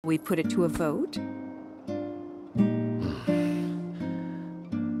We put it to a vote?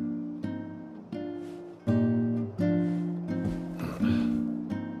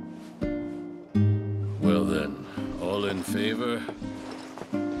 Well then, all in favor?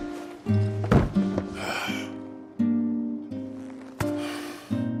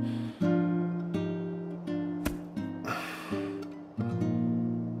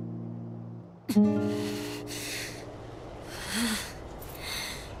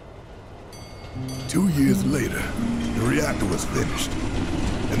 Two years later, the reactor was finished,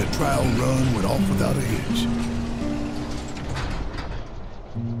 and the trial run went off without a hitch.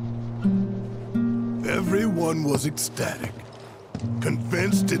 Everyone was ecstatic,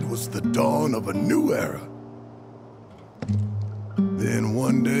 convinced it was the dawn of a new era. Then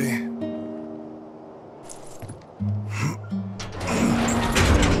one day,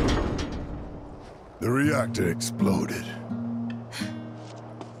 the reactor exploded.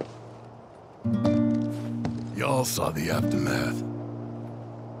 Y'all saw the aftermath.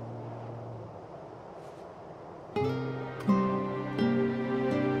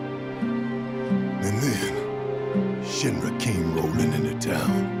 And then, Shinra came rolling into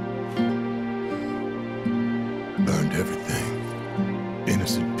town. Burned everything.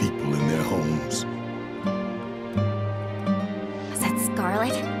 Innocent people in their homes. Was that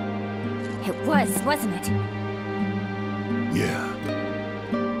Scarlet? It was, wasn't it? Yeah.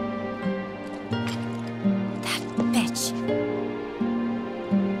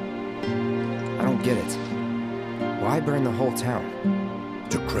 I don't get it. Why burn the whole town?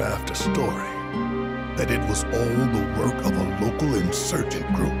 To craft a story that it was all the work of a local insurgent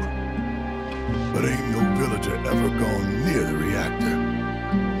group. But ain't no villager ever gone near the reactor.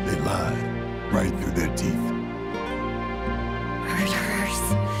 They lied right through their teeth. Murderers.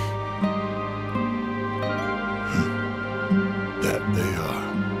 That they are.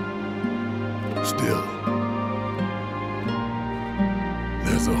 Still,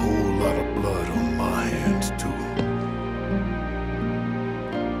 there's a whole lot of blood on my hands, too.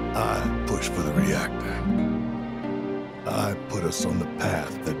 I pushed for the reactor. I put us on the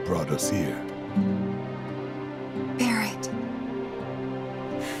path that brought us here. Barret.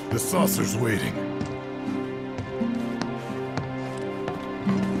 The saucer's waiting.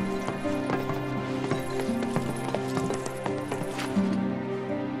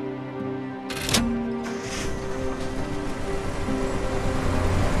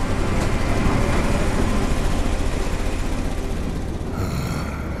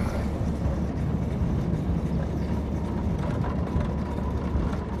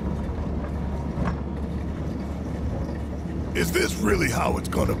 Is this really how it's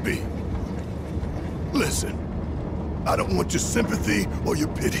gonna be? Listen, I don't want your sympathy or your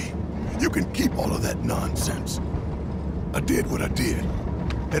pity. You can keep all of that nonsense. I did what I did,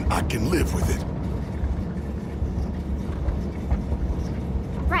 and I can live with it.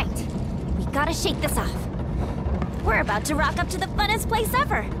 Right. We gotta shake this off. We're about to rock up to the funnest place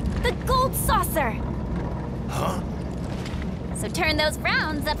ever. The Gold Saucer. Huh? So turn those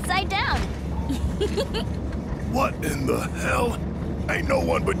rounds upside down. What in the hell? Ain't no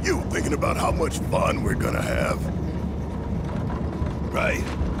one but you thinking about how much fun we're gonna have. Right?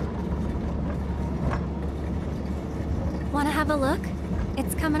 Wanna have a look?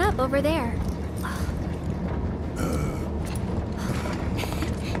 It's coming up over there.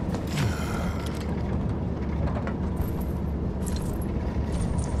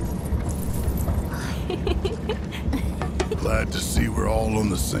 Glad to see we're all on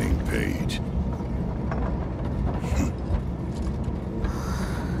the same page.